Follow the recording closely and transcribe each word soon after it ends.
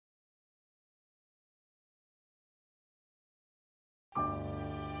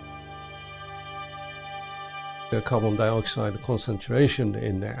The carbon dioxide concentration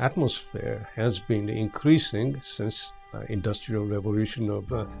in the atmosphere has been increasing since industrial revolution of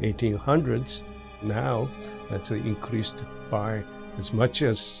 1800s. Now that's increased by as much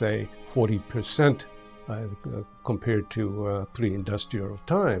as, say, 40% compared to pre-industrial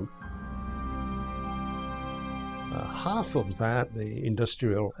time. Half of that, the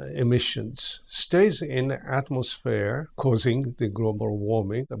industrial emissions, stays in the atmosphere, causing the global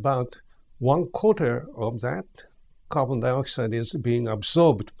warming. About 1/4 of that carbon dioxide is being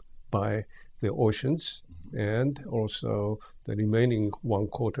absorbed by the oceans, and also the remaining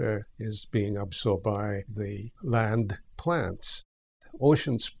 1/4 is being absorbed by the land plants.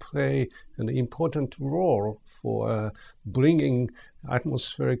 Oceans play an important role for bringing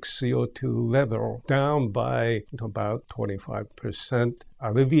atmospheric CO2 level down by about 25%,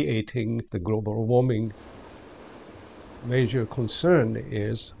 alleviating the global warming. Major concern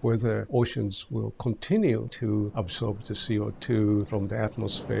is whether oceans will continue to absorb the CO2 from the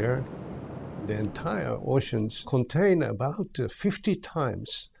atmosphere. The entire oceans contain about 50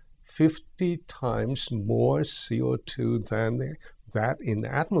 times more CO2 than that in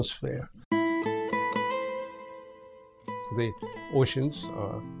the atmosphere. The oceans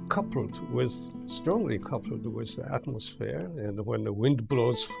are strongly coupled with the atmosphere, and when the wind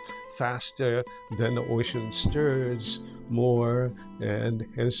blows faster, then the ocean stirs more and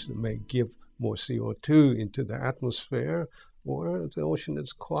hence may give more CO2 into the atmosphere, or if the ocean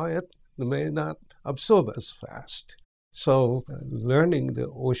is quiet, it may not absorb as fast. So learning the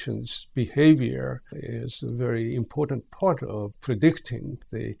ocean's behavior is a very important part of predicting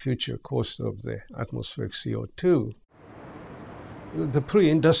the future course of the atmospheric CO2. The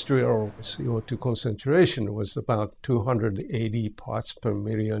pre-industrial CO2 concentration was about 280 parts per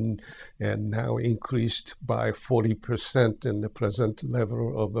million and now increased by 40% in the present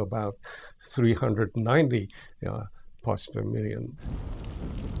level of about 390 parts per million.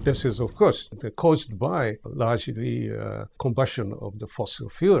 This is, of course, caused by largely combustion of the fossil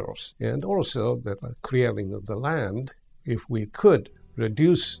fuels and also the clearing of the land. If we could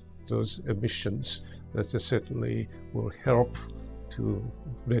reduce those emissions, that certainly will help to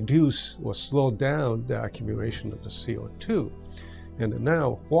reduce or slow down the accumulation of the CO2. And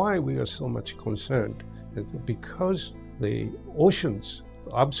now, why we are so much concerned is because the oceans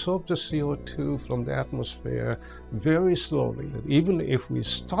absorb the CO2 from the atmosphere very slowly. Even if we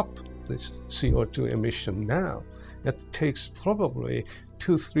stop this CO2 emission now, it takes probably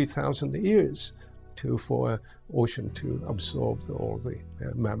 2,000–3,000 years for ocean to absorb all the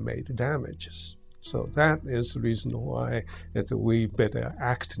man-made damages. So that is the reason why we better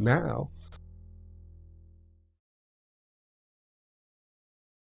act now